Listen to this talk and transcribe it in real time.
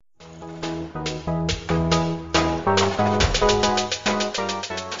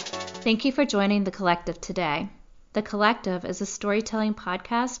Thank you for joining The Collective today. The Collective is a storytelling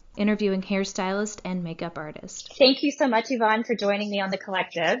podcast interviewing hairstylists and makeup artists. Thank you so much, Yvonne, for joining me on The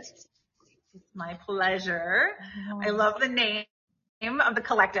Collective. It's my pleasure. I love the name of The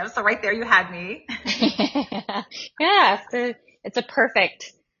Collective. So right there, you had me. Yeah, it's a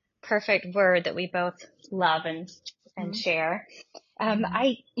perfect word that we both love and share.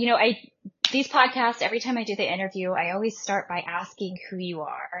 These podcasts, every time I do the interview, I always start by asking who you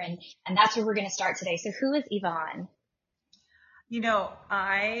are. And that's where we're going to start today. So who is Yvonne?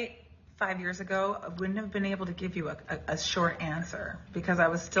 I 5 years ago, I wouldn't have been able to give you a short answer because I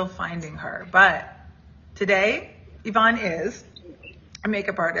was still finding her. But today, Yvonne is a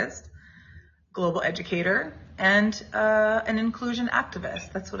makeup artist, global educator, and an inclusion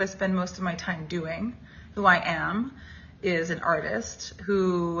activist. That's what I spend most of my time doing. Who I am is an artist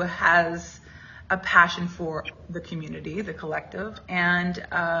who has a passion for the community, the collective, and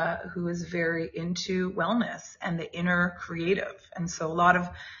who is very into wellness and the inner creative. And so a lot of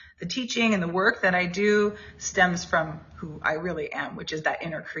the teaching and the work that I do stems from who I really am, which is that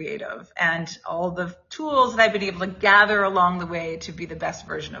inner creative, and all the tools that I've been able to gather along the way to be the best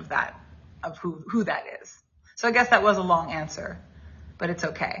version of that, of who that is. So I guess that was a long answer, but it's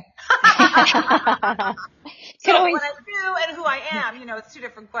okay. So what I do and who I am, it's two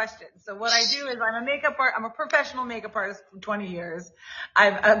different questions. So what I do is I'm a professional makeup artist for 20 years.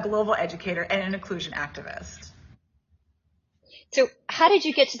 I'm a global educator and an inclusion activist. So how did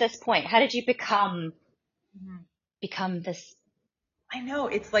you get to this point? How did you become this? I know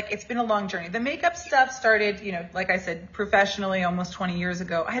it's been a long journey. The makeup stuff started, like I said, professionally almost 20 years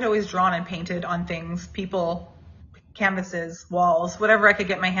ago. I had always drawn and painted on things, people, canvases, walls, whatever I could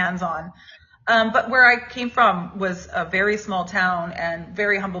get my hands on. But where I came from was a very small town and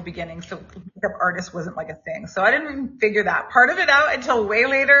very humble beginnings. So makeup artist wasn't like a thing. So I didn't even figure that part of it out until way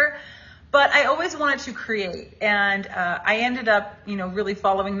later. But I always wanted to create. And I ended up, really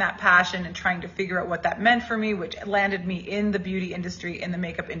following that passion and trying to figure out what that meant for me, which landed me in the beauty industry, in the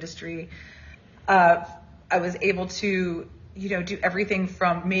makeup industry. I was able to do everything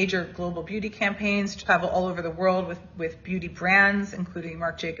from major global beauty campaigns, travel all over the world with beauty brands, including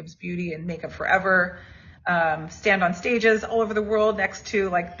Marc Jacobs Beauty and Makeup Forever, stand on stages all over the world next to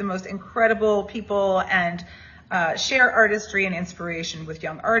the most incredible people, and share artistry and inspiration with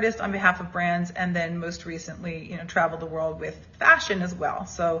young artists on behalf of brands. And then most recently, travel the world with fashion as well.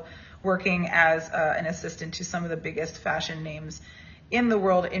 So working as an assistant to some of the biggest fashion names in the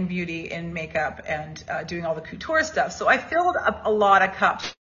world, in beauty, in makeup, and doing all the couture stuff. So I filled up a lot of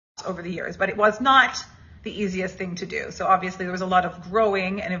cups over the years, but it was not the easiest thing to do. So obviously there was a lot of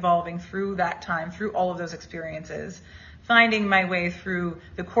growing and evolving through that time, through all of those experiences, finding my way through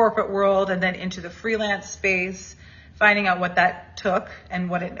the corporate world and then into the freelance space, finding out what that took and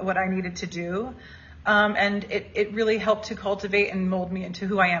what I needed to do. And it really helped to cultivate and mold me into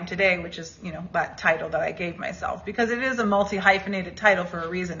who I am today, which is, that title that I gave myself, because it is a multi-hyphenated title for a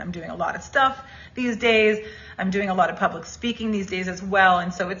reason. I'm doing a lot of stuff these days. I'm doing a lot of public speaking these days as well.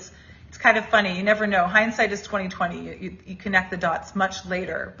 And so it's kind of funny. You never know. Hindsight is 2020. You connect the dots much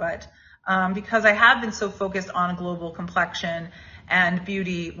later. But because I have been so focused on global complexion and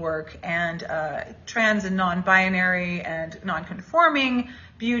beauty work and trans and non-binary and non-conforming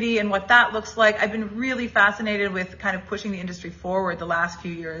beauty and what that looks like, I've been really fascinated with kind of pushing the industry forward the last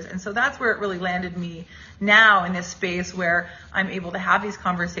few years. And so that's where it really landed me now in this space where I'm able to have these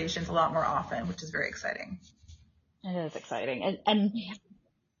conversations a lot more often, which is very exciting. It is exciting. And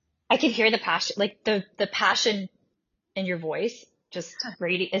I can hear the passion, the passion in your voice, it's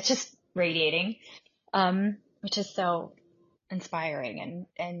just radiating, which is so inspiring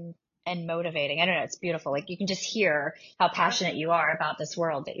and motivating. I don't know. It's beautiful. You can just hear how passionate you are about this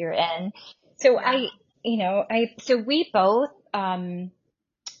world that you're in. So so we both,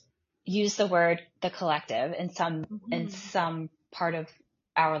 use the word the collective in some part of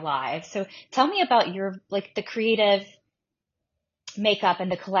our lives. So tell me about your, the creative makeup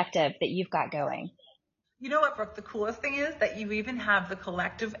and the collective that you've got going. You know what, Brooke? The coolest thing is that you even have the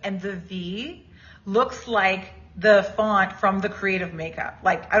collective, and the V looks like the font from the creative makeup.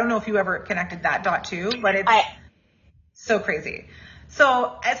 I don't know if you ever connected that dot too, but it's so crazy.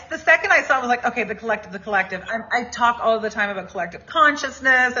 So as the second I saw it, I was like, okay, the collective. I talk all the time about collective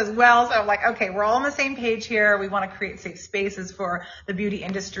consciousness as well. So I'm like, okay, we're all on the same page here. We want to create safe spaces for the beauty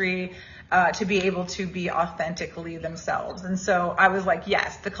industry to be able to be authentically themselves. And so I was like,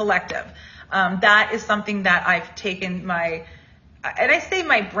 yes, the collective. That is something that I've taken my and I say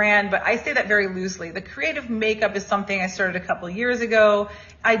my brand, but I say that very loosely. The creative makeup is something I started a couple of years ago.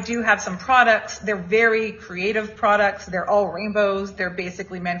 I do have some products. They're very creative products. They're all rainbows. They're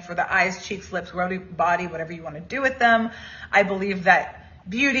basically meant for the eyes, cheeks, lips, body, whatever you want to do with them. I believe that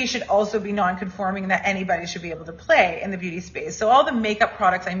beauty should also be non-conforming, that anybody should be able to play in the beauty space. So all the makeup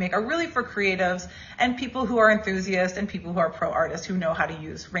products I make are really for creatives and people who are enthusiasts and people who are pro artists who know how to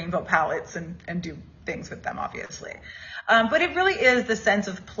use rainbow palettes and do things with them, obviously. But it really is the sense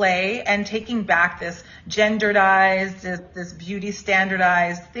of play and taking back this genderedized, this beauty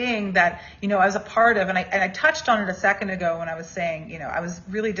standardized thing that, I was a part of. And I touched on it a second ago when I was saying, I was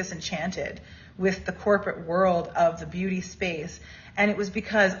really disenchanted with the corporate world of the beauty space. And it was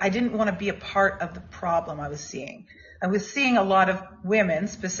because I didn't want to be a part of the problem I was seeing. I was seeing a lot of women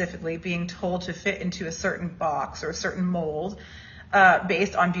specifically being told to fit into a certain box or a certain mold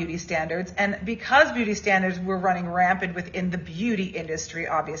based on beauty standards. And because beauty standards were running rampant within the beauty industry,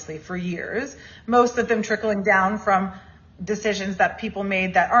 obviously, for years, most of them trickling down from decisions that people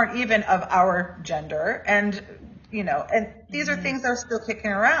made that aren't even of our gender. And, and these are things that are still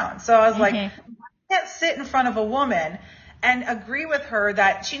kicking around. So I was like, I can't sit in front of a woman and agree with her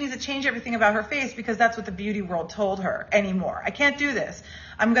that she needs to change everything about her face because that's what the beauty world told her anymore. I can't do this.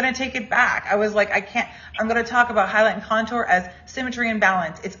 I'm going to take it back. I was like, I'm going to talk about highlight and contour as symmetry and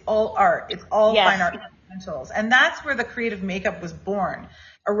balance. It's all art. It's all fine art fundamentals. And that's where the creative makeup was born,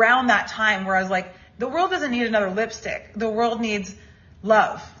 around that time where I was like, the world doesn't need another lipstick. The world needs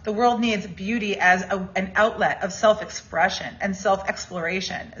love. The world needs beauty as an outlet of self-expression and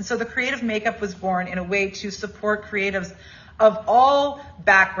self-exploration. And so the creative makeup was born in a way to support creatives of all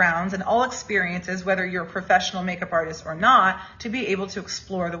backgrounds and all experiences, whether you're a professional makeup artist or not, to be able to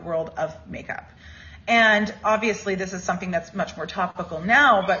explore the world of makeup. And obviously this is something that's much more topical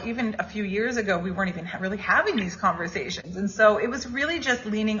now, but even a few years ago, we weren't even really having these conversations. And so it was really just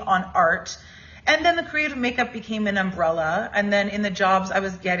leaning on art. And then the creative makeup became an umbrella. And then in the jobs I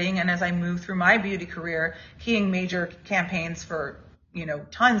was getting, and as I moved through my beauty career, keying major campaigns for,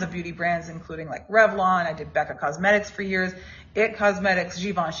 tons of beauty brands, including like Revlon. I did Becca Cosmetics for years, It Cosmetics,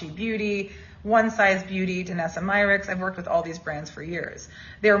 Givenchy Beauty, One Size Beauty, Danessa Myricks. I've worked with all these brands for years.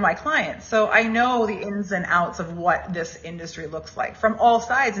 They were my clients. So I know the ins and outs of what this industry looks like from all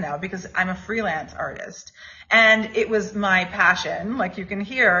sides now because I'm a freelance artist. And it was my passion, like you can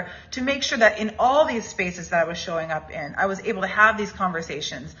hear, to make sure that in all these spaces that I was showing up in, I was able to have these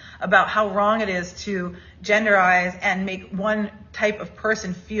conversations about how wrong it is to genderize and make one type of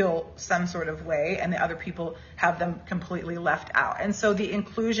person feel some sort of way and the other people have them completely left out. And so the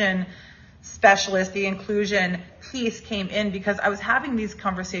inclusion specialist, the inclusion piece came in because I was having these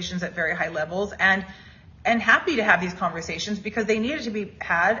conversations at very high levels and happy to have these conversations because they needed to be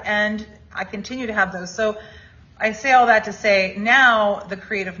had, and I continue to have those. So I say all that to say now the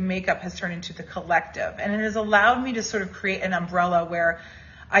creative makeup has turned into the collective, and it has allowed me to sort of create an umbrella where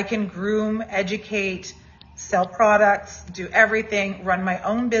I can groom, educate, sell products, do everything, run my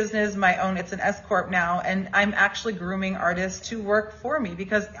own business, it's an S Corp now, and I'm actually grooming artists to work for me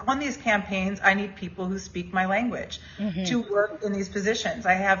because on these campaigns, I need people who speak my language to work in these positions.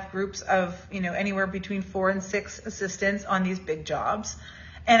 I have groups of, anywhere between 4 and 6 assistants on these big jobs.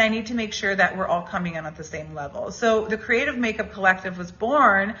 And I need to make sure that we're all coming in at the same level. So the Creative Makeup Collective was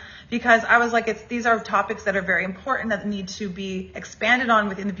born because I was like, these are topics that are very important that need to be expanded on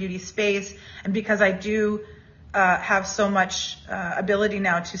within the beauty space. And because I do have so much ability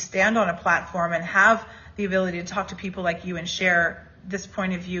now to stand on a platform and have the ability to talk to people like you and share this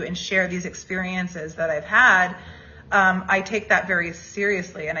point of view and share these experiences that I've had, I take that very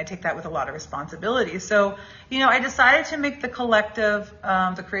seriously and I take that with a lot of responsibility. So, I decided to make the collective,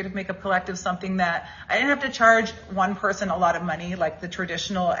 the Creative Makeup Collective, something that I didn't have to charge one person a lot of money like the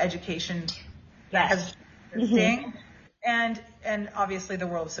traditional education that has existing. And obviously the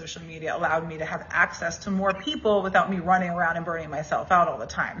world of social media allowed me to have access to more people without me running around and burning myself out all the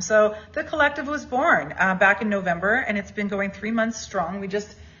time. So the collective was born back in November, and it's been going 3 months strong. We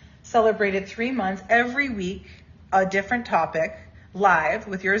just celebrated 3 months every week, a different topic, live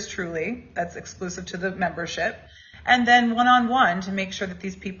with yours truly. That's exclusive to the membership. And then one-on-one to make sure that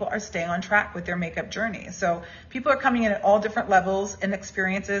these people are staying on track with their makeup journey. So people are coming in at all different levels and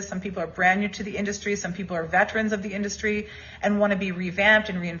experiences. Some people are brand new to the industry. Some people are veterans of the industry and want to be revamped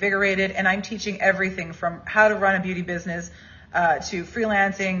and reinvigorated. And I'm teaching everything from how to run a beauty business to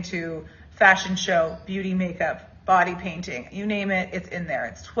freelancing to fashion show, beauty makeup, body painting, you name it, it's in there.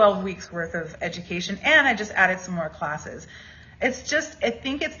 It's 12 weeks worth of education. And I just added some more classes. It's just, I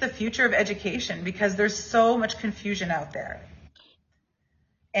think it's the future of education because there's so much confusion out there.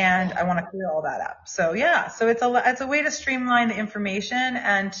 And I want to clear all that up. So yeah, so it's a way to streamline the information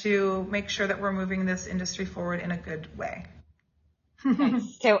and to make sure that we're moving this industry forward in a good way.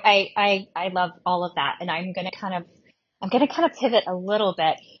 Nice. So I love all of that. And I'm going to kind of pivot a little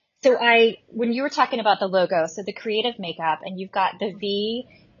bit. So when you were talking about the logo, so the creative makeup, and you've got the V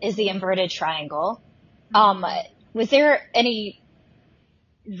is the inverted triangle. Was there any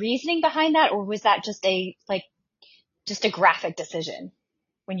reasoning behind that, or was that just a graphic decision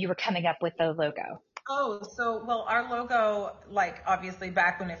when you were coming up with the logo? Oh, so, well, our logo, like, obviously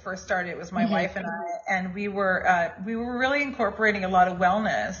back when it first started, it was my wife and I, and we were really incorporating a lot of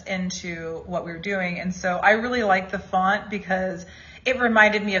wellness into what we were doing. And so I really liked the font because it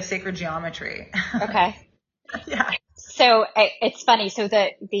reminded me of sacred geometry. Okay. Yeah. So it's funny. So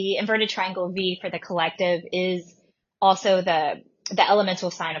the inverted triangle V for the collective is also the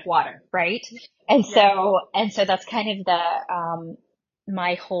elemental sign of water, right? And so that's kind of the,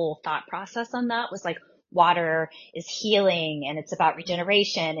 my whole thought process on that was like, water is healing, and it's about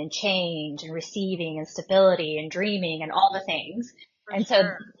regeneration and change and receiving and stability and dreaming and all the things. And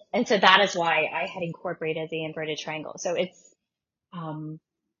so that is why I had incorporated the inverted triangle. So it's, I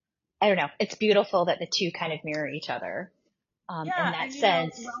don't know, it's beautiful that the two kind of mirror each other, in that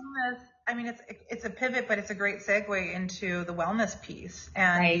sense. Wellness, I mean, it's a pivot, but it's a great segue into the wellness piece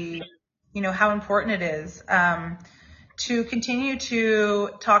and how important it is, to continue to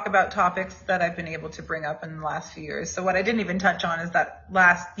talk about topics that I've been able to bring up in the last few years. So what I didn't even touch on is that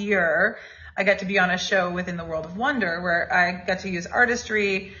last year I got to be on a show within the World of Wonder where I got to use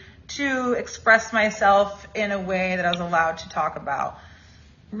artistry to express myself in a way that I was allowed to talk about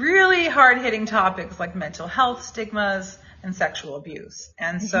really hard-hitting topics like mental health stigmas and sexual abuse.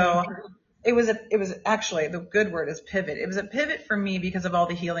 And so it was actually, the good word is pivot. It was a pivot for me because of all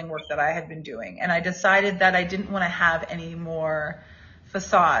the healing work that I had been doing. And I decided that I didn't want to have any more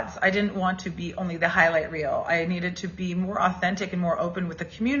facades. I didn't want to be only the highlight reel. I needed to be more authentic and more open with the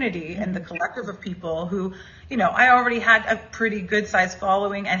community and the collective of people who, I already had a pretty good sized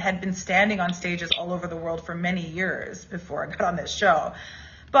following and had been standing on stages all over the world for many years before I got on this show.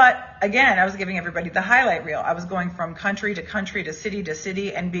 But again, I was giving everybody the highlight reel. I was going from country to country to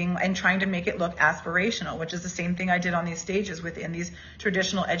city and trying to make it look aspirational, which is the same thing I did on these stages within these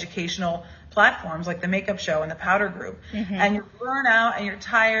traditional educational platforms like the Makeup Show and the Powder Group. And you're burnt out and you're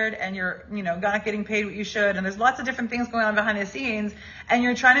tired and you're, not getting paid what you should. And there's lots of different things going on behind the scenes and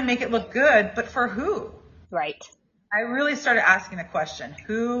you're trying to make it look good, but for who? Right. I really started asking the question,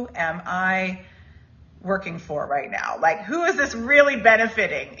 who am I working for right now? Like, who is this really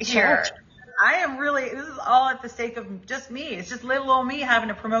benefiting here? This is all at the sake of just me. It's just little old me having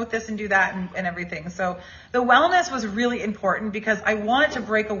to promote this and do that and everything. So the wellness was really important because I wanted to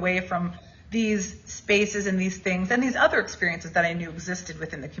break away from these spaces and these things and these other experiences that I knew existed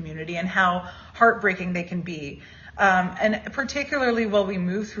within the community and how heartbreaking they can be. And particularly while we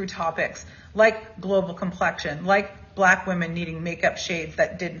move through topics like global complexion, like Black women needing makeup shades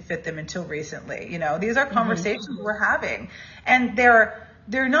that didn't fit them until recently. These are conversations we're having, and they're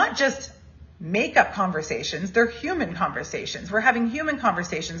not just makeup conversations, they're human conversations. We're having human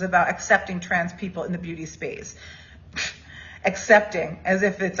conversations about accepting trans people in the beauty space. Accepting as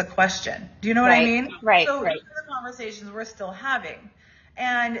if it's a question. Do you know what I mean? Right. So these are the conversations we're still having.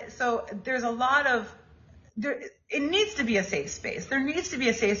 And so there's a lot of, it needs to be a safe space. There needs to be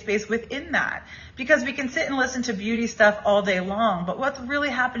a safe space within that because we can sit and listen to beauty stuff all day long. But what's really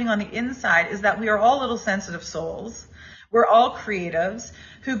happening on the inside is that we are all little sensitive souls. We're all creatives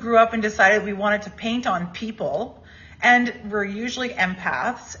who grew up and decided we wanted to paint on people. And we're usually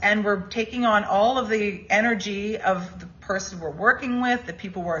empaths and we're taking on all of the energy of the person we're working with, the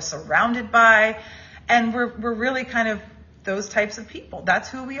people we're surrounded by. And we're really kind of those types of people. That's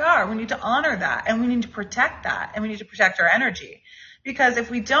who we are. We need to honor that and we need to protect that and we need to protect our energy. Because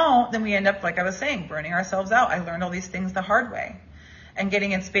if we don't, then we end up, like I was saying, burning ourselves out. I learned all these things the hard way and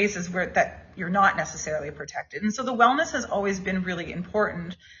getting in spaces where that you're not necessarily protected. And so the wellness has always been really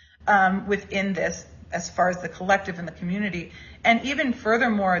important within this as far as the collective and the community. And even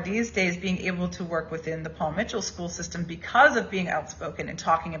furthermore, these days being able to work within the Paul Mitchell school system because of being outspoken and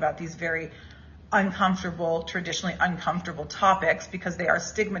talking about these very traditionally uncomfortable topics because they are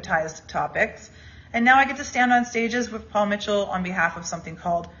stigmatized topics. And now I get to stand on stages with Paul Mitchell on behalf of something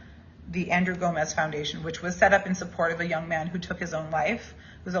called the Andrew Gomez Foundation, which was set up in support of a young man who took his own life,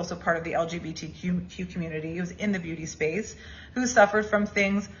 who was also part of the LGBTQ community, who was in the beauty space, who suffered from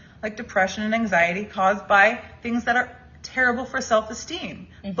things like depression and anxiety caused by things that are terrible for self-esteem,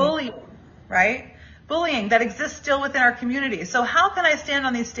 bullying, right? bullying that exists still within our community. So how can I stand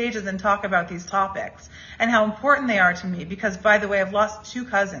on these stages and talk about these topics and how important they are to me? Because, by the way, I've lost 2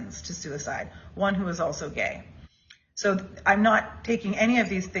 cousins to suicide, one who is also gay. So I'm not taking any of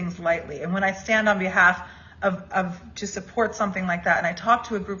these things lightly. And when I stand on behalf of to support something like that, and I talk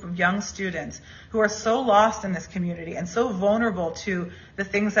to a group of young students who are so lost in this community and so vulnerable to the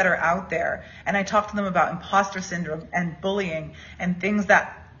things that are out there, and I talk to them about imposter syndrome and bullying and things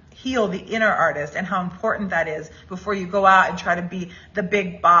that heal the inner artist and how important that is before you go out and try to be the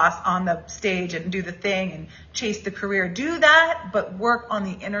big boss on the stage and do the thing and chase the career. Do that, but work on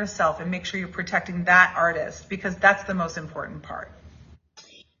the inner self and make sure you're protecting that artist, because that's the most important part.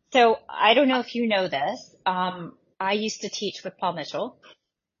 So I don't know if you know this. I used to teach with Paul Mitchell.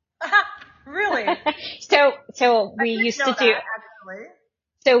 Really? So we used to do. Actually.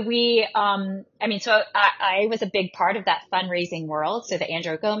 So I was a big part of that fundraising world. So the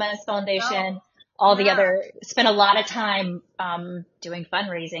Andrew Gomez Foundation, spent a lot of time doing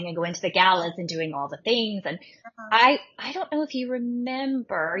fundraising and going to the galas and doing all the things. And I don't know if you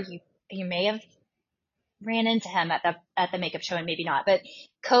remember, you may have ran into him at the makeup show and maybe not, but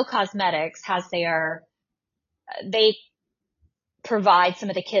Co Cosmetics they provide some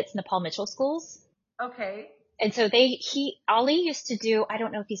of the kits in the Paul Mitchell schools. Okay. And so Ali used to do, I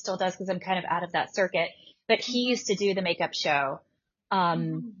don't know if he still does because I'm kind of out of that circuit, but he used to do the makeup show,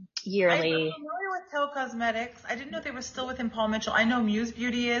 yearly. I'm familiar with Co Cosmetics. I didn't know they were still within Paul Mitchell. I know Muse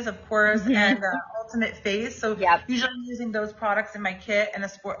Beauty is, of course, and Ultimate Face. So usually I'm using those products in my kit, and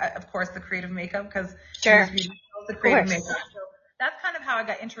of course the creative makeup, because Muse Beauty sells the creative makeup. So that's kind of how I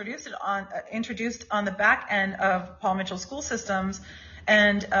got introduced on the back end of Paul Mitchell school systems.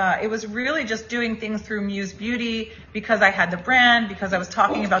 And it was really just doing things through Muse Beauty because I had the brand, because I was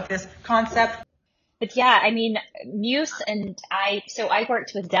talking about this concept. But yeah, I mean, Muse and I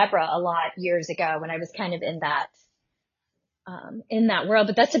worked with Deborah a lot years ago when I was kind of in that world,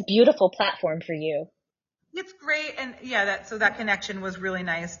 but that's a beautiful platform for you. It's great. And that connection was really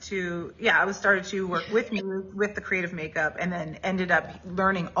nice I started to work with Muse, with the creative makeup, and then ended up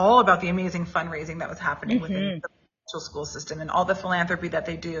learning all about the amazing fundraising that was happening within the school system and all the philanthropy that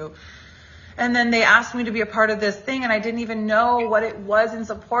they do. And then they asked me to be a part of this thing, and I didn't even know what it was in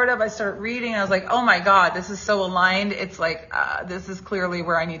support of. I started reading, and I was like, oh my God, this is so aligned. It's like, this is clearly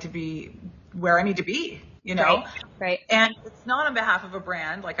where I need to be, you know? Right. And it's not on behalf of a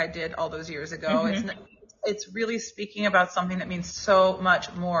brand like I did all those years ago. It's really speaking about something that means so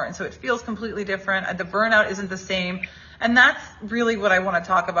much more. And so it feels completely different. The burnout isn't the same. And that's really what I want to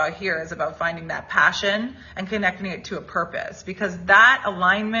talk about here, is about finding that passion and connecting it to a purpose, because that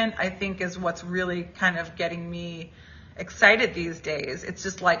alignment, I think, is what's really kind of getting me excited these days. It's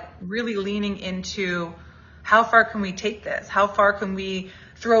just like really leaning into how far can we take this? How far can we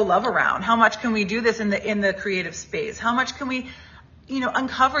throw love around? How much can we do this in the creative space? How much can we,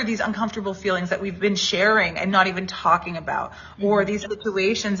 uncover these uncomfortable feelings that we've been sharing and not even talking about, or these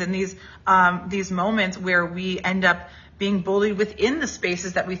situations and these moments where we end up being bullied within the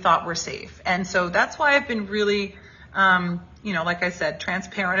spaces that we thought were safe. And so that's why I've been really, like I said,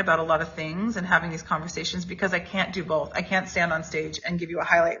 transparent about a lot of things and having these conversations, because I can't do both. I can't stand on stage and give you a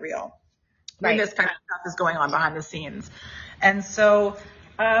highlight reel. Right. This kind of stuff is going on behind the scenes. And so,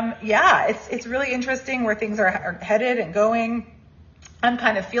 it's really interesting where things are headed and going. I'm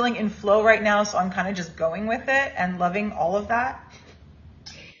kind of feeling in flow right now, so I'm kind of just going with it and loving all of that.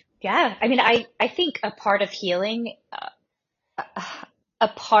 Yeah. I mean, I think a part of healing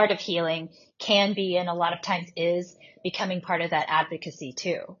can be, and a lot of times is, becoming part of that advocacy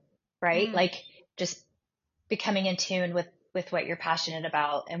too, right? Like just becoming in tune with what you're passionate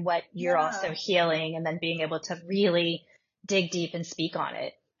about and what you're also healing, and then being able to really dig deep and speak on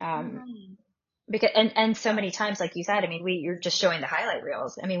it. Because, and so many times, like you said, I mean, you're just showing the highlight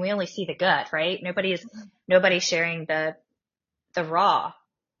reels. I mean, we only see the gut, right? Nobody's sharing the raw.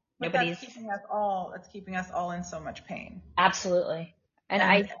 But that's keeping us all in so much pain. Absolutely. And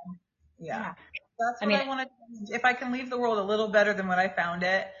that's what I want to, if I can leave the world a little better than when I found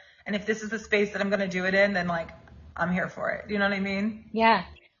it, and if this is the space that I'm going to do it in, then like, I'm here for it. You know what I mean? Yeah.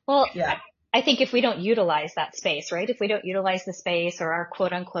 Well, I think if we don't utilize that space, right? If we don't utilize the space or our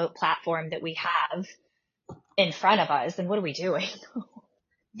quote unquote platform that we have in front of us, then what are we doing?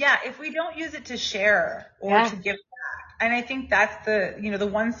 If we don't use it to share or to give back. And I think that's the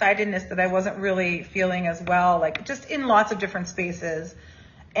one-sidedness that I wasn't really feeling as well, like just in lots of different spaces.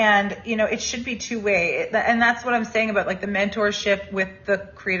 And, it should be two-way. And that's what I'm saying about like the mentorship with the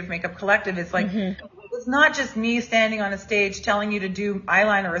Creative Makeup Collective. It's like, it's not just me standing on a stage telling you to do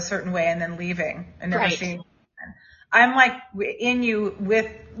eyeliner a certain way and then leaving and never seeing it again. I'm like in you, with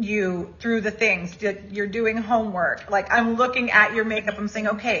you through the things. You're doing homework. Like I'm looking at your makeup. I'm saying,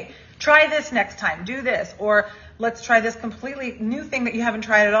 okay, try this next time, do this, or let's try this completely new thing that you haven't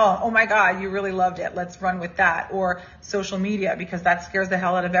tried at all. Oh my God, you really loved it. Let's run with that. Or social media, because that scares the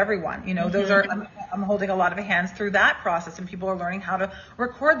hell out of everyone. You know, those are, I'm holding a lot of hands through that process, and people are learning how to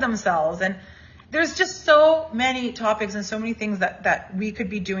record themselves. And there's just so many topics and so many things that we could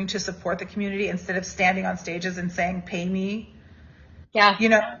be doing to support the community instead of standing on stages and saying, pay me. Yeah. You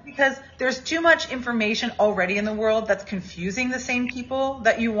know, because there's too much information already in the world that's confusing the same people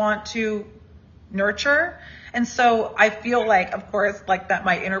that you want to nurture. And so I feel like, of course, like that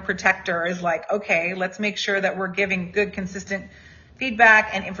my inner protector is like, okay, let's make sure that we're giving good, consistent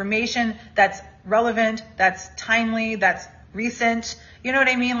feedback and information that's relevant, that's timely, that's recent. You know what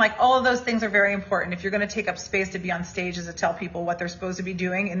I mean? Like all of those things are very important. If you're going to take up space to be on stages to tell people what they're supposed to be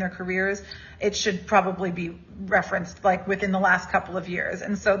doing in their careers, it should probably be referenced like within the last couple of years.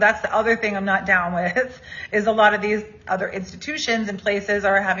 And so that's the other thing I'm not down with, is a lot of these other institutions and places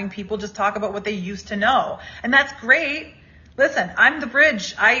are having people just talk about what they used to know. And that's great. Listen, I'm the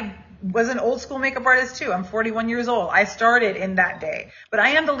bridge. I was an old school makeup artist too. I'm 41 years old. I started in that day, but I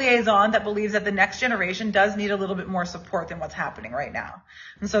am the liaison that believes that the next generation does need a little bit more support than what's happening right now.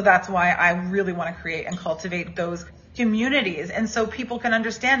 And so that's why I really want to create and cultivate those communities. And so people can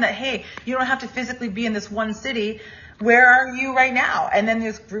understand that, hey, you don't have to physically be in this one city. Where are you right now? And then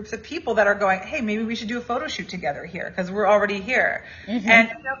there's groups of people that are going, hey, maybe we should do a photo shoot together here because we're already here. Mm-hmm.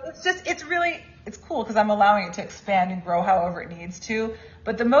 And you know, it's cool because I'm allowing it to expand and grow however it needs to.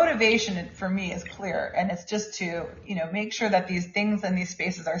 But the motivation for me is clear, and it's just to, you know, make sure that these things and these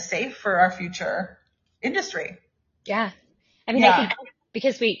spaces are safe for our future industry. Yeah. I mean, I think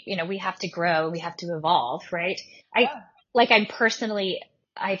because we have to grow, we have to evolve, right? I've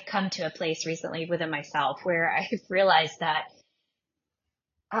come to a place recently within myself where I've realized that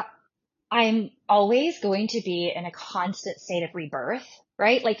I'm always going to be in a constant state of rebirth,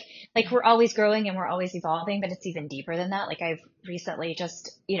 right? Like we're always growing and we're always evolving, but it's even deeper than that. Like I've recently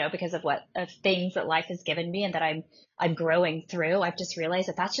just, because of things that life has given me and that I'm growing through, I've just realized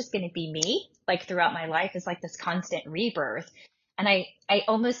that that's just going to be me, like throughout my life, is like this constant rebirth. And I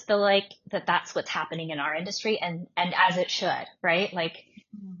almost feel like that's what's happening in our industry, and as it should, right? Like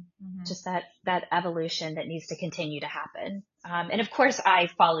just that evolution that needs to continue to happen. And of course I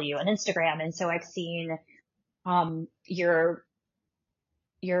follow you on Instagram. And so I've seen, your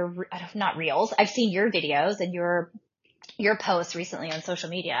not reels. I've seen your videos and your posts recently on social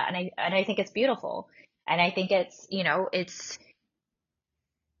media. And I think it's beautiful. And I think it's,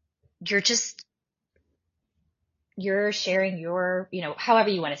 you're sharing your, however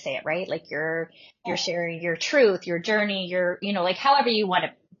you want to say it, right? Like you're sharing your truth, your journey, like however you want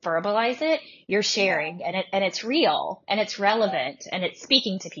to verbalize it, you're sharing, and it's real and it's relevant and it's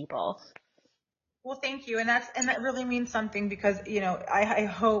speaking to people. Well, thank you. And that really means something because, I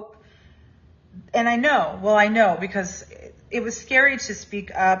hope, and I know because it was scary to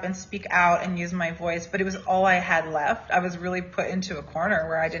speak up and speak out and use my voice, but it was all I had left. I was really put into a corner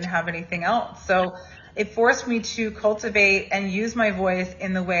where I didn't have anything else. So it forced me to cultivate and use my voice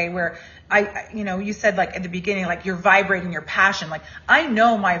in the way where you said like at the beginning, like you're vibrating your passion. Like I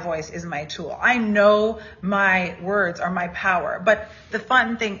know my voice is my tool. I know my words are my power. But the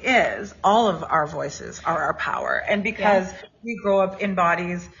fun thing is all of our voices are our power. And because we grow up in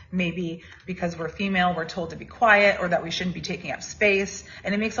bodies, maybe because we're female, we're told to be quiet or that we shouldn't be taking up space.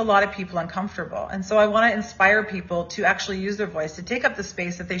 And it makes a lot of people uncomfortable. And so I want to inspire people to actually use their voice, to take up the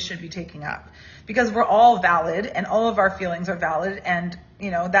space that they should be taking up. Because we're all valid and all of our feelings are valid. And,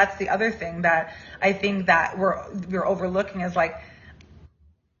 that's the other thing that I think that we're overlooking is like,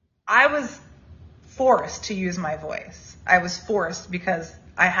 I was forced to use my voice. I was forced because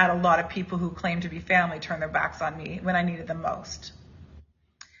I had a lot of people who claimed to be family turn their backs on me when I needed them most.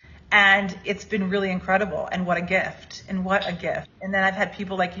 And it's been really incredible. And what a gift. And what a gift. And then I've had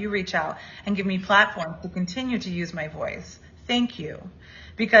people like you reach out and give me platforms to continue to use my voice. Thank you.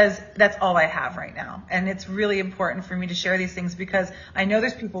 Because that's all I have right now. And it's really important for me to share these things because I know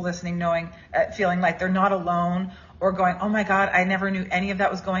there's people listening feeling like they're not alone or going, oh my God, I never knew any of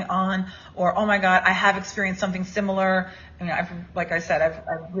that was going on. Or, oh my God, I have experienced something similar. I've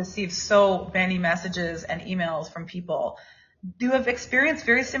received so many messages and emails from people who have experienced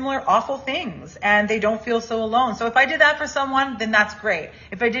very similar awful things and they don't feel so alone. So if I did that for someone, then that's great.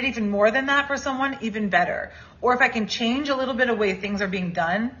 If I did even more than that for someone, even better. Or if I can change a little bit of way things are being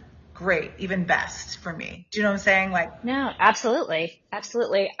done, great, even best for me. Do you know what I'm saying? Like, no, absolutely.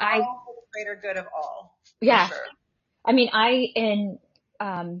 Absolutely. All for the greater good of all. Yeah. For sure. I mean,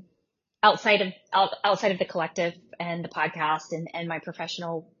 outside of the collective and the podcast and my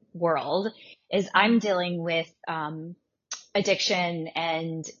professional world is I'm dealing with addiction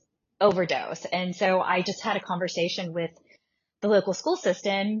and overdose. And so I just had a conversation with the local school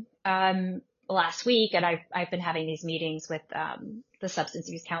system last week, and I've been having these meetings with the substance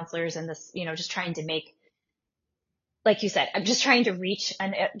abuse counselors and this, just trying to make, like you said, I'm just trying to reach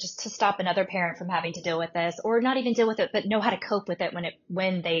and just to stop another parent from having to deal with this, or not even deal with it, but know how to cope with it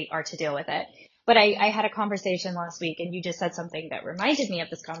when they are to deal with it. But I had a conversation last week, and you just said something that reminded me of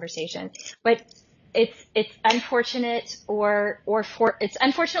this conversation. But it's unfortunate it's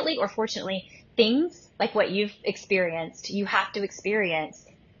unfortunately or fortunately, things like what you've experienced, you have to experience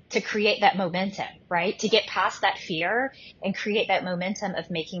to create that momentum, right? To get past that fear and create that momentum of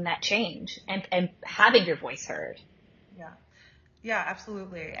making that change and having your voice heard. Yeah,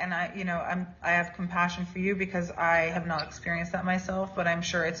 absolutely. And I have compassion for you because I have not experienced that myself, but I'm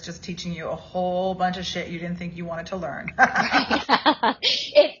sure it's just teaching you a whole bunch of shit you didn't think you wanted to learn.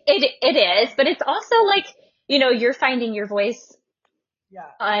 It is, but it's also like, you're finding your voice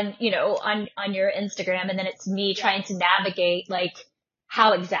on your Instagram, and then it's me trying to navigate like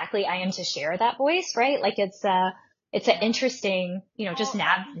how exactly I am to share that voice, right? Like it's an interesting, just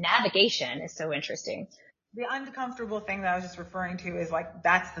navigation is so interesting. The uncomfortable thing that I was just referring to is like,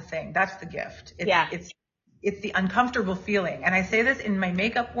 that's the thing. That's the gift. It's the uncomfortable feeling. And I say this in my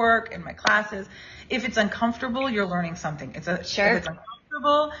makeup work, in my classes. If it's uncomfortable, you're learning something. If it's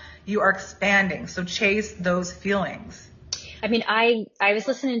uncomfortable, you are expanding. So chase those feelings. I mean, I was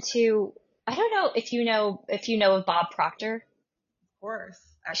listening to, I don't know if you know of Bob Proctor. Of course.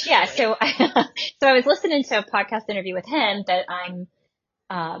 Actually. Yeah. So I was listening to a podcast interview with him that I'm,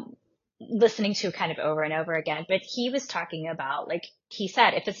 listening to kind of over and over again, but he was talking about, like he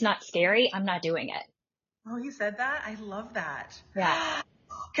said, if it's not scary, I'm not doing it. Oh, he said that? I love that. Yeah.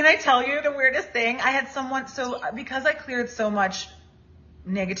 Can I tell you the weirdest thing? I had someone, because I cleared so much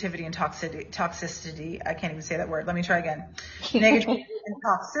negativity and toxicity, I can't even say that word. Let me try again. Negativity and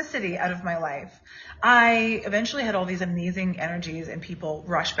toxicity out of my life. I eventually had all these amazing energies and people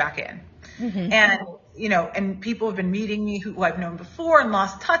rush back in. Mm-hmm. And people have been meeting me who I've known before and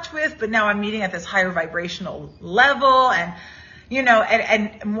lost touch with, but now I'm meeting at this higher vibrational level. And,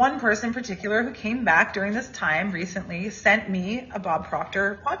 and one person in particular who came back during this time recently sent me a Bob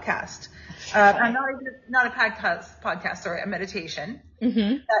Proctor podcast. Not a podcast, sorry, a meditation.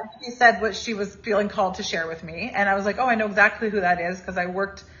 Mm-hmm. She said what she was feeling called to share with me. And I was like, oh, I know exactly who that is because I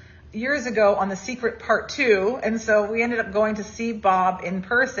worked years ago on The Secret Part 2. And so we ended up going to see Bob in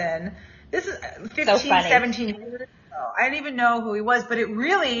person. This is 17 years ago. I didn't even know who he was, but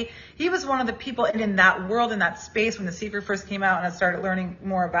he was one of the people in that world, in that space when The Secret first came out and I started learning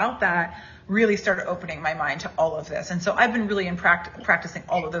more about that, really started opening my mind to all of this. And so I've been really practicing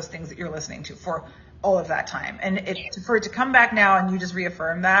all of those things that you're listening to for all of that time. And for it to come back now and you just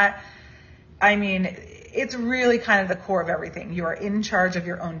reaffirm that, I mean, it's really kind of the core of everything. You are in charge of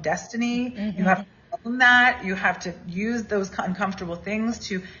your own destiny. Mm-hmm. You have to own that. You have to use those uncomfortable things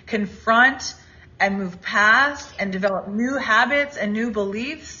to confront and move past and develop new habits and new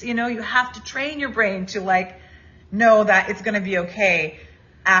beliefs. You have to train your brain to know that it's going to be okay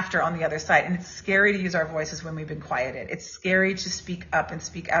after on the other side. And it's scary to use our voices when we've been quieted. It's scary to speak up and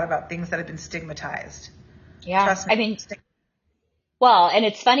speak out about things that have been stigmatized. Yeah. Trust me. I mean, well, and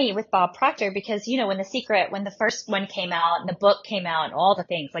it's funny with Bob Proctor because, when the first one came out and the book came out and all the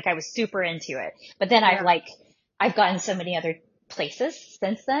things, I was super into it. But then I've gotten so many other places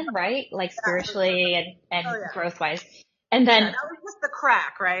since then, right? Spiritually and growth wise. And then that was just the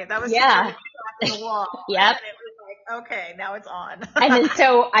crack, right? That was just the crack in the wall. Yep. And it was okay, now it's on. And then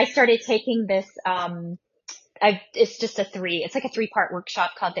so I started taking this, it's just it's a 3-part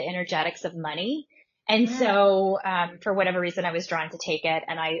workshop called The Energetics of Money. And so, for whatever reason, I was drawn to take it,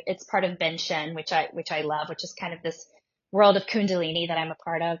 and it's part of Ben-Shin, which I love, which is kind of this world of Kundalini that I'm a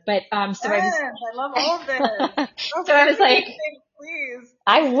part of. But, I love all of this. So I was like, please.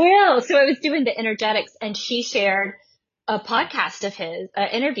 I will. So I was doing the energetics, and she shared a podcast of his,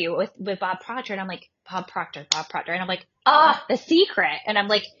 interview with Bob Proctor, and I'm like, Bob Proctor. And I'm like, The Secret. And I'm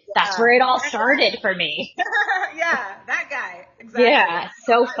like, that's where it all started for me. Yeah, that guy. Exactly. Yeah,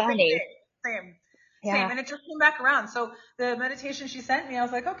 so funny. Same. Yeah. And it just came back around. So the meditation she sent me, I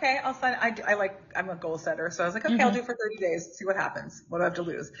was like, okay, I'll sign. I'm a goal setter. So I was like, okay, I'll do it for 30 days. See what happens. What do I have to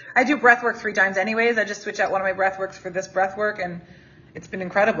lose? I do breath work 3 times anyways. I just switch out one of my breath works for this breath work, and it's been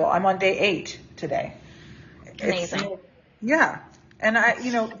incredible. I'm on day 8 today. Amazing. Yeah. And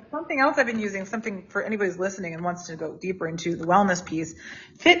something else I've been using, something for anybody who's listening and wants to go deeper into the wellness piece.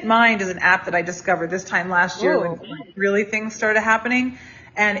 Fit Mind is an app that I discovered this time last year when really things started happening.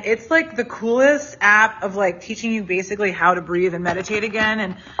 And it's like the coolest app of like teaching you basically how to breathe and meditate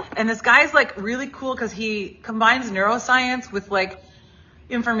again. And this guy's like really cool because he combines neuroscience with like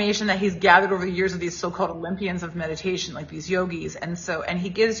information that he's gathered over the years of these so-called Olympians of meditation, like these yogis. And he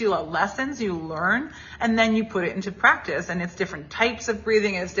gives you lessons you learn, and then you put it into practice. And it's different types of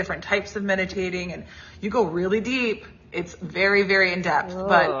breathing, it's different types of meditating, and you go really deep. It's very, very in depth,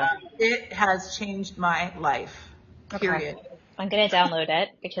 but it has changed my life. Period. Okay. I'm going to download it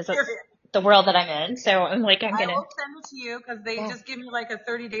because it's the world that I'm in. So I'm like, I will send it to you because they just give me like a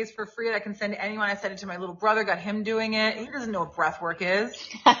 30 days for free that I can send to anyone. I sent it to my little brother, got him doing it. He doesn't know what breath work is.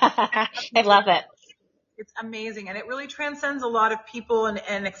 I love it. It's amazing. And it really transcends a lot of people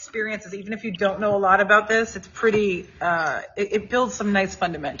and experiences. Even if you don't know a lot about this, it's pretty, it builds some nice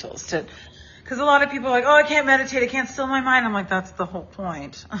fundamentals because a lot of people are like, oh, I can't meditate. I can't still my mind. I'm like, that's the whole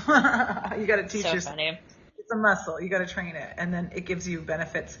point. You got to teach yourself. Funny. It's a muscle. You got to train it. And then it gives you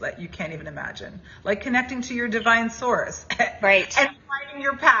benefits that you can't even imagine. Like connecting to your divine source. Right. And finding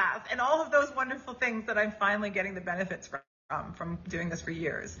your path and all of those wonderful things that I'm finally getting the benefits from doing this for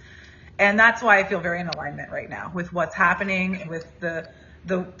years. And that's why I feel very in alignment right now with what's happening, with the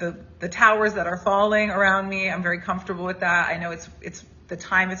towers that are falling around me. I'm very comfortable with that. I know it's the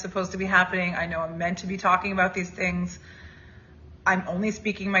time it's supposed to be happening. I know I'm meant to be talking about these things. I'm only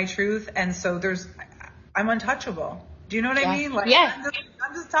speaking my truth. And so I'm untouchable. Do you know what I mean? Like, yeah.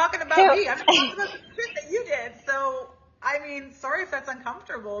 I'm just talking about me. I'm just talking about the shit that you did. So, I mean, sorry if that's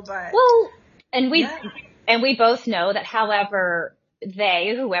uncomfortable, but. Well, and we both know that however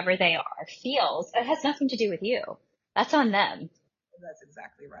whoever they are, feels, it has nothing to do with you. That's on them. That's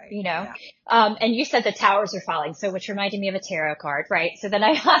exactly right. You know? Yeah. And you said the towers are falling, so which reminded me of a tarot card, right? So then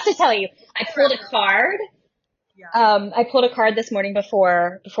I have to tell you, I pulled a card. Yeah. I pulled a card this morning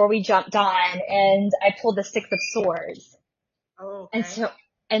before we jumped on, and I pulled the Six of Swords. Oh, okay.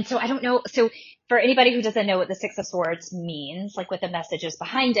 And so I don't know. So for anybody who doesn't know what the Six of Swords means, like what the message is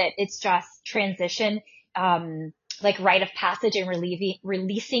behind it, it's just transition, like rite of passage and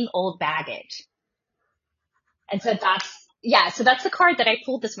releasing old baggage. And so that's the card that I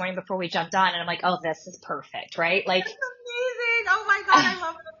pulled this morning before we jumped on, and I'm like, oh, this is perfect, right? Like, that's amazing. Oh my God, I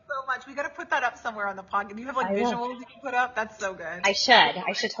love it so much. We got to put that up somewhere on the podcast. Do you have like visuals you can put up? That's so good. I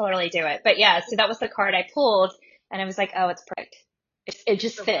should totally do it. But yeah, so that was the card I pulled, and I was like, oh, it's perfect. It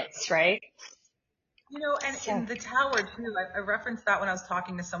just so fits, good. Right? You know, and the tower too, I referenced that when I was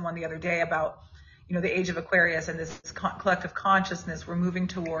talking to someone the other day about, you know, the age of Aquarius and this collective consciousness. We're moving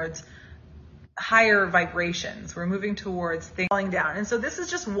towards higher vibrations. We're moving towards things falling down. And so this is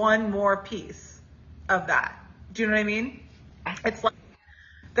just one more piece of that. Do you know what I mean? It's like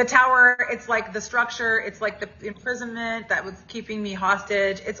the tower, it's like the structure, it's like the imprisonment that was keeping me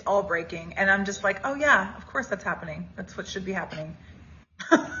hostage. It's all breaking. And I'm just like, oh yeah, of course that's happening. That's what should be happening.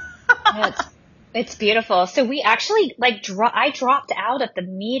 It's beautiful. So we actually I dropped out of the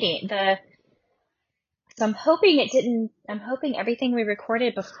meeting. So I'm hoping everything we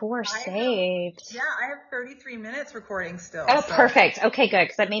recorded before saved. Yeah, I have 33 minutes recording still. Oh, so. Perfect. Okay, good.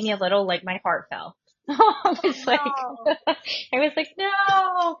 Cause that made me a little, like, my heart fell. I was like,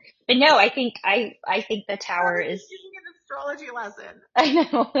 no. But no, I think the tower is. Giving an astrology lesson. I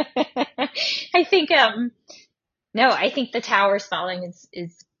know. I think the tower's falling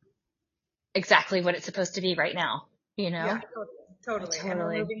is exactly what it's supposed to be right now. You know? Yeah, totally. And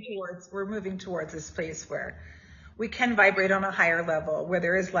we're moving towards this place where we can vibrate on a higher level, where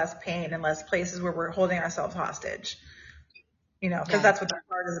there is less pain and less places where we're holding ourselves hostage. You know, because that's what that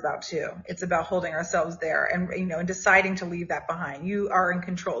card is about too. It's about holding ourselves there and, you know, and deciding to leave that behind. You are in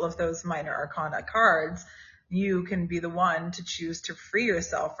control of those minor arcana cards. You can be the one to choose to free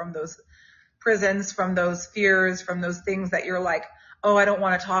yourself from those prisons, from those fears, from those things that you're like, oh, I don't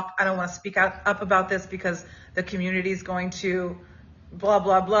want to talk. I don't want to speak up about this because the community is going to blah,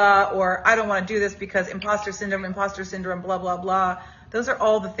 blah, blah. Or I don't want to do this because imposter syndrome, blah, blah, blah. Those are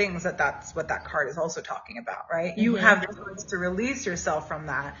all the things that's what that card is also talking about, right? Mm-hmm. You have the choice to release yourself from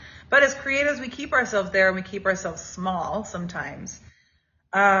that. But as creatives, we keep ourselves there and we keep ourselves small sometimes.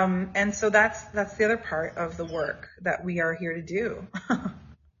 And so that's the other part of the work that we are here to do.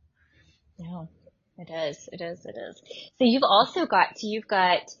 Yeah, it is. So you've also got,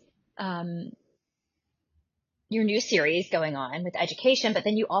 your new series going on with education, but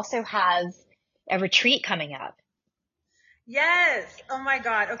then you also have a retreat coming up. Yes. Oh my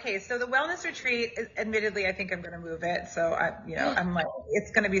God. Okay. So the wellness retreat is, admittedly, I think I'm going to move it. So I'm like,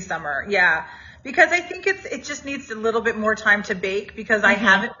 it's going to be summer. Yeah. Because I think it just needs a little bit more time to bake because I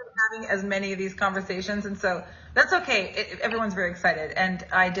haven't been having as many of these conversations. And so that's okay. Everyone's very excited. And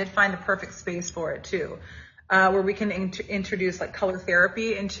I did find the perfect space for it too. where we can introduce like color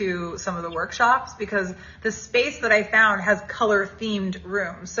therapy into some of the workshops, because the space that I found has color themed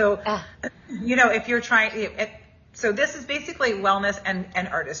rooms. So, if you're trying, so this is basically wellness and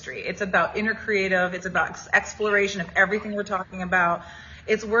artistry. It's about inner creative. It's about exploration of everything we're talking about.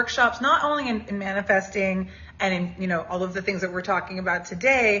 It's workshops not only in manifesting and in, all of the things that we're talking about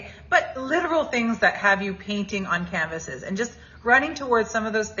today, but literal things that have you painting on canvases and just running towards some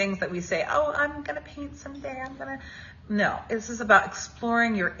of those things that we say, oh, I'm going to paint someday. No, this is about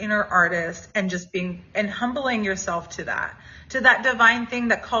exploring your inner artist and just being and humbling yourself to that divine thing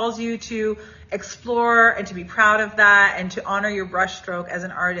that calls you to explore and to be proud of that and to honor your brushstroke as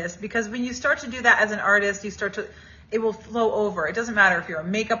an artist. Because when you start to do that as an artist, it will flow over. It doesn't matter if you're a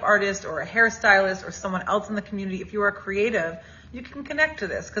makeup artist or a hairstylist or someone else in the community. If you are a creative, you can connect to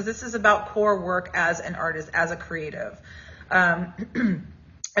this, because this is about core work as an artist, as a creative. A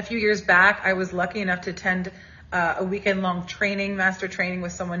few years back, I was lucky enough to attend a weekend-long master training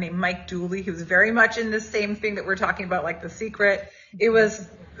with someone named Mike Dooley, who's very much in this same thing that we're talking about, like The Secret. It was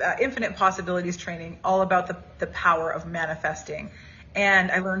infinite possibilities training, all about the power of manifesting.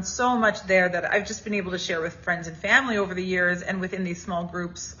 And I learned so much there that I've just been able to share with friends and family over the years, and within these small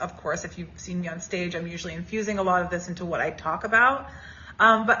groups. Of course, if you've seen me on stage, I'm usually infusing a lot of this into what I talk about.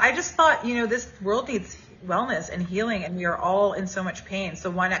 But I just thought, this world needs wellness and healing, and we are all in so much pain. So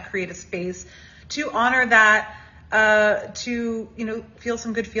why not create a space to honor that, to feel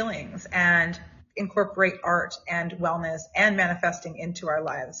some good feelings and incorporate art and wellness and manifesting into our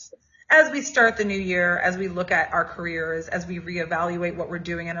lives as we start the new year, as we look at our careers, as we reevaluate what we're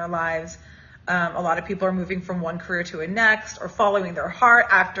doing in our lives. A lot of people are moving from one career to a next, or following their heart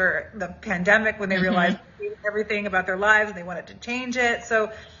after the pandemic when they realized everything about their lives and they wanted to change it.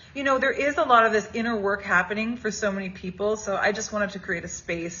 So, there is a lot of this inner work happening for so many people. So I just wanted to create a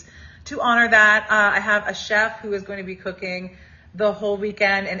space to honor that. I have a chef who is going to be cooking the whole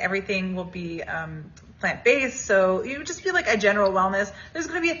weekend, and everything will be plant-based. So you just feel like a general wellness. There's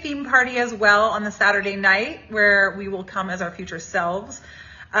going to be a theme party as well on the Saturday night, where we will come as our future selves,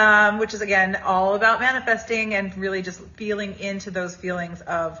 which is again all about manifesting and really just feeling into those feelings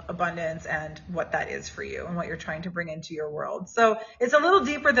of abundance and what that is for you and what you're trying to bring into your world. So it's a little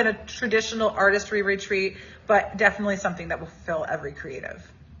deeper than a traditional artistry retreat, but definitely something that will fulfill every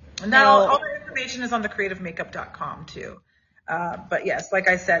creative. And that all the information is on thecreativemakeup.com too. But yes, like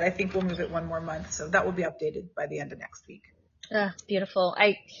I said, I think we'll move it one more month, so that will be updated by the end of next week. Beautiful.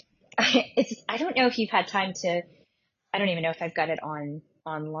 I don't know if you've had time to. I don't even know if I've got it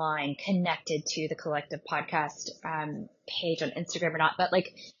online connected to the Collective podcast page on Instagram or not. But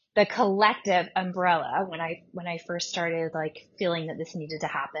like the Collective umbrella, when I first started like feeling that this needed to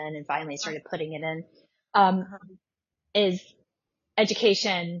happen and finally started putting it in, is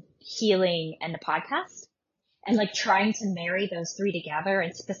education, healing, and the podcast. And like trying to marry those three together,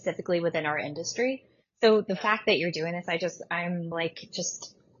 and specifically within our industry. So the fact that you're doing this, I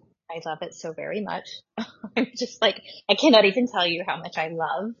love it so very much. I'm just like, I cannot even tell you how much I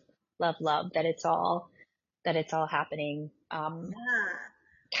love that it's all happening,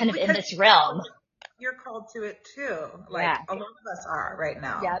 kind of in this realm. You're called to it too. Like a lot of us are right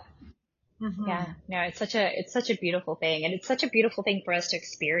now. Yep. Mm-hmm. Yeah, no, it's such a beautiful thing, and it's such a beautiful thing for us to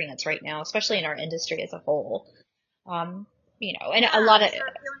experience right now, especially in our industry as a whole. And a lot of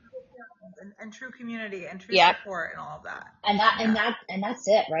and true community and true support and all of that. And that's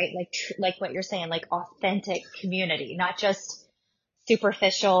it, right? Like what you're saying, like authentic community, not just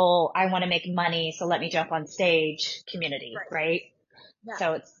superficial. I want to make money, so let me jump on stage community, right? Yeah.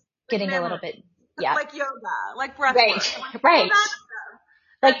 So it's getting a little bit, like yoga, like breath work, right.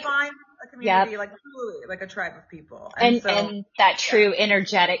 Like find a community, like truly, like a tribe of people, and that true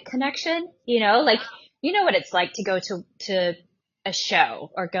energetic connection. Like what it's like to go to a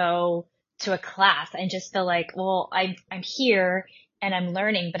show or go to a class and just feel like, well, I'm here and I'm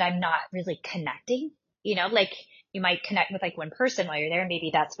learning, but I'm not really connecting. Like you might connect with like one person while you're there.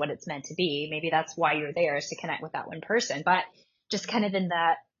 Maybe that's what it's meant to be. Maybe that's why you're there, is to connect with that one person. But just kind of in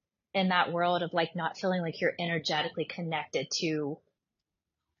that world of like not feeling like you're energetically connected to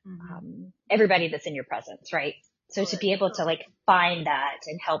everybody that's in your presence, right? So to be able to like find that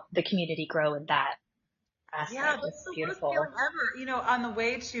and help the community grow in that aspect is beautiful. Ever. On the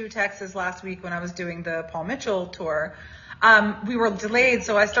way to Texas last week when I was doing the Paul Mitchell tour, we were delayed,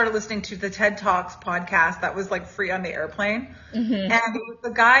 so I started listening to the TED Talks podcast that was like free on the airplane, and it was the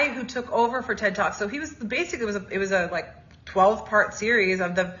guy who took over for TED Talks. So he was it was a like 12-part series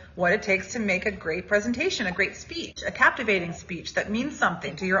of what it takes to make a great presentation, a great speech, a captivating speech that means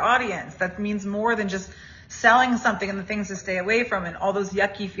something to your audience, that means more than just selling something and the things to stay away from and all those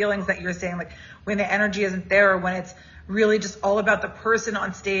yucky feelings that you're saying, like when the energy isn't there or when it's really just all about the person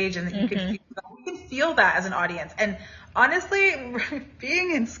on stage and that you can feel that as an audience. And honestly,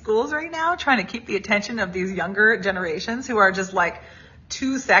 being in schools right now, trying to keep the attention of these younger generations who are just like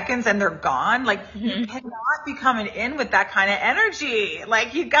 2 seconds and they're gone. Like you cannot be coming in with that kind of energy.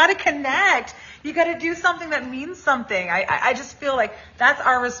 Like you got to connect. You got to do something that means something. I just feel like that's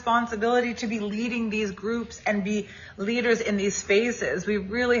our responsibility to be leading these groups and be leaders in these spaces. We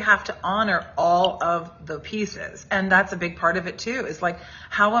really have to honor all of the pieces. And that's a big part of it too, is like,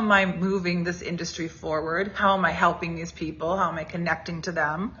 how am I moving this industry forward? How am I helping these people? How am I connecting to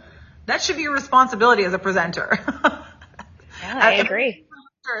them? That should be your responsibility as a presenter. Yeah, I agree.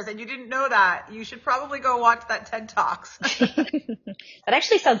 And you didn't know that, you should probably go watch that TED Talks. That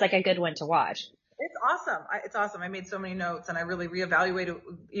actually sounds like a good one to watch. It's awesome. It's awesome. I made so many notes and I really reevaluated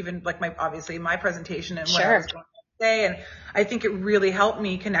even like obviously my presentation and what I was going to say. And I think it really helped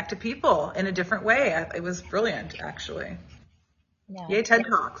me connect to people in a different way. It was brilliant, actually. Yeah. Yay, TED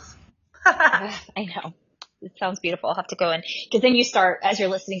Talks. I know. It sounds beautiful. I'll have to go in, because then you start, as you're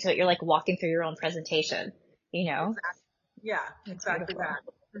listening to it, you're like walking through your own presentation, you know? Exactly. Yeah, exactly that.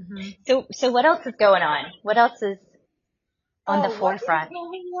 Mm-hmm. So what else is going on? What else is on the forefront?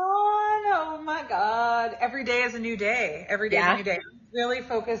 What is going on? Oh my God. Every day is a new day. Every day is a new day. I'm really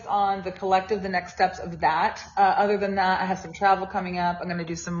focused on the collective, the next steps of that. Other than that, I have some travel coming up. I'm going to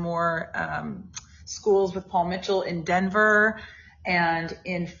do some more schools with Paul Mitchell in Denver and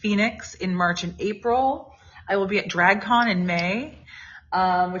in Phoenix in March and April. I will be at DragCon in May.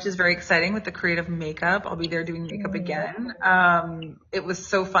 Which is very exciting with the creative makeup. I'll be there doing makeup again. It was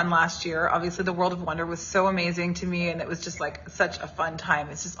so fun last year. Obviously, the World of Wonder was so amazing to me, and it was just like such a fun time.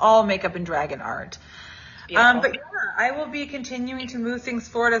 It's just all makeup and drag and art. But yeah, I will be continuing to move things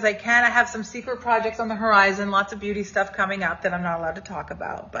forward as I can. I have some secret projects on the horizon, lots of beauty stuff coming up that I'm not allowed to talk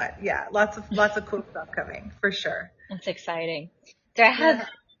about. But yeah, lots of cool stuff coming for sure. That's exciting. So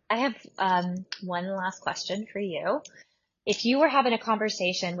I have one last question for you. If you were having a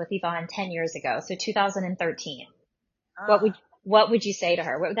conversation with Yvonne 10 years ago, so 2013, what would you say to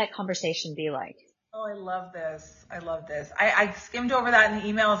her? What would that conversation be like? Oh, I love this. I skimmed over that in the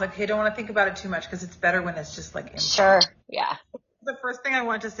email. I was like, hey, don't want to think about it too much because it's better when it's just like improv. Sure. Yeah. The first thing I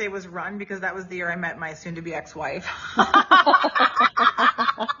wanted to say was run, because that was the year I met my soon-to-be ex-wife.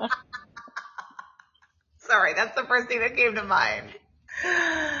 Sorry, that's the first thing that came to mind.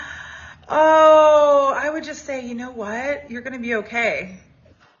 Oh, I would just say, you know what? You're going to be okay.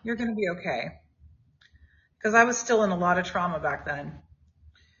 You're going to be okay. Because I was still in a lot of trauma back then.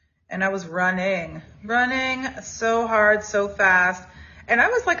 And I was running so hard, so fast. And I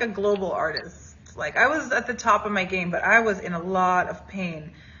was like a global artist. Like I was at the top of my game, but I was in a lot of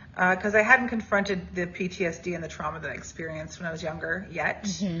pain because I hadn't confronted the PTSD and the trauma that I experienced when I was younger yet.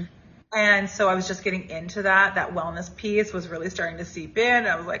 Mm-hmm. And so I was just getting into that wellness piece was really starting to seep in.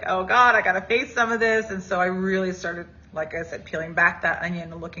 I was like, oh God, I got to face some of this. And so I really started, like I said, peeling back that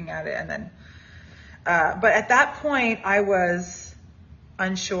onion and looking at it. And then, but at that point I was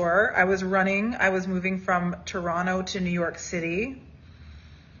unsure. I was running. I was moving from Toronto to New York City.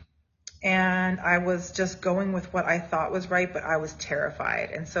 And I was just going with what I thought was right, but I was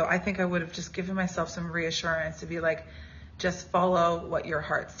terrified. And so I think I would have just given myself some reassurance to be like, just follow what your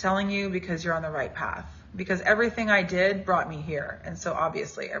heart's telling you because you're on the right path. Because everything I did brought me here. And so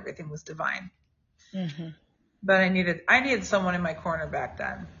obviously everything was divine. Mm-hmm. But I needed someone in my corner back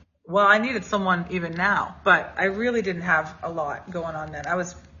then. Well, I needed someone even now, but I really didn't have a lot going on then. I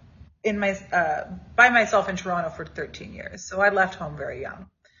was by myself in Toronto for 13 years. So I left home very young.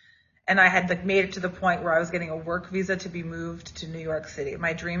 And I had made it to the point where I was getting a work visa to be moved to New York City.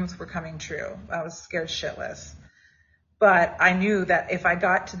 My dreams were coming true. I was scared shitless. But I knew that if I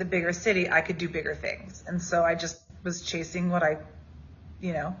got to the bigger city, I could do bigger things. And so I just was chasing what I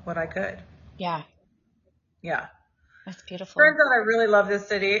could. Yeah. Yeah. That's beautiful. Turns out I really love this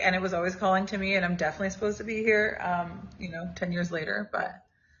city and it was always calling to me and I'm definitely supposed to be here, 10 years later. But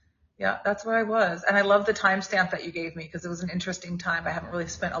yeah, that's where I was. And I love the timestamp that you gave me because it was an interesting time. I haven't really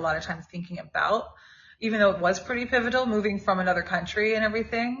spent a lot of time thinking about, even though it was pretty pivotal moving from another country and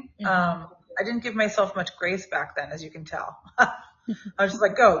everything. Mm-hmm. I didn't give myself much grace back then, as you can tell. I was just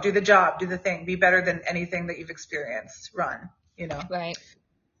like, go, do the job, do the thing, be better than anything that you've experienced, run, Right.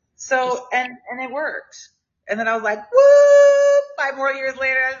 So, and it worked. And then I was like, woo, 5 more years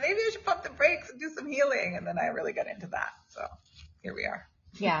later, maybe I should pump the brakes and do some healing. And then I really got into that. So here we are.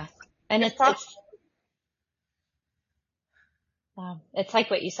 Yeah. And it's like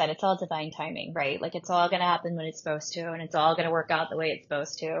what you said, it's all divine timing, right? Like it's all going to happen when it's supposed to, and it's all going to work out the way it's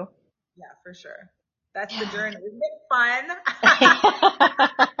supposed to. Yeah, for sure. That's the journey. Isn't it fun?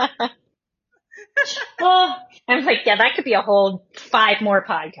 Oh, I'm like, yeah, that could be a whole 5 more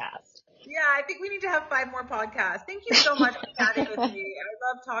podcasts. Yeah, I think we need to have 5 more podcasts. Thank you so much for chatting with me.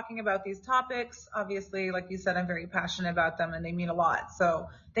 I love talking about these topics. Obviously, like you said, I'm very passionate about them and they mean a lot. So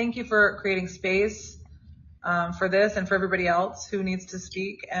thank you for creating space for this and for everybody else who needs to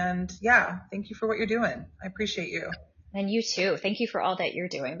speak. And yeah, thank you for what you're doing. I appreciate you. And you too. Thank you for all that you're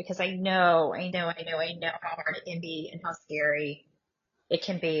doing, because I know how hard it can be and how scary it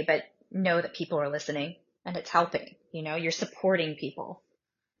can be, but know that people are listening and it's helping. You're supporting people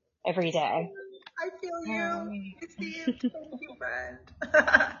every day. I feel you. I see you. Thank you, friend.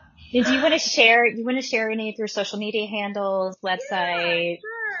 Do you want to share any of your social media handles, website? Yeah,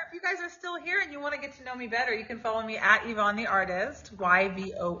 sure. If you guys are still here and you want to get to know me better, you can follow me at Yvonne the Artist,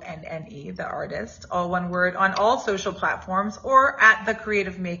 YVONNE, the Artist, all one word, on all social platforms, or at The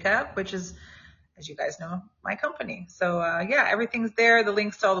Creative Makeup, which is, as you guys know, my company. So yeah, everything's there. The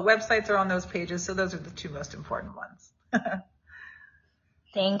links to all the websites are on those pages. So those are the 2 most important ones.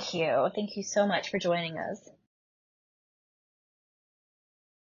 Thank you. Thank you so much for joining us.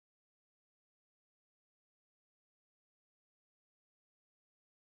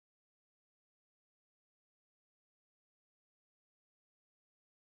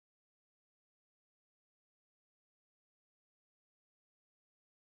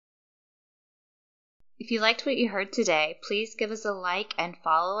 If you liked what you heard today, please give us a like and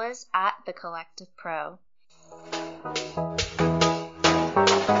follow us at The Collective Pro.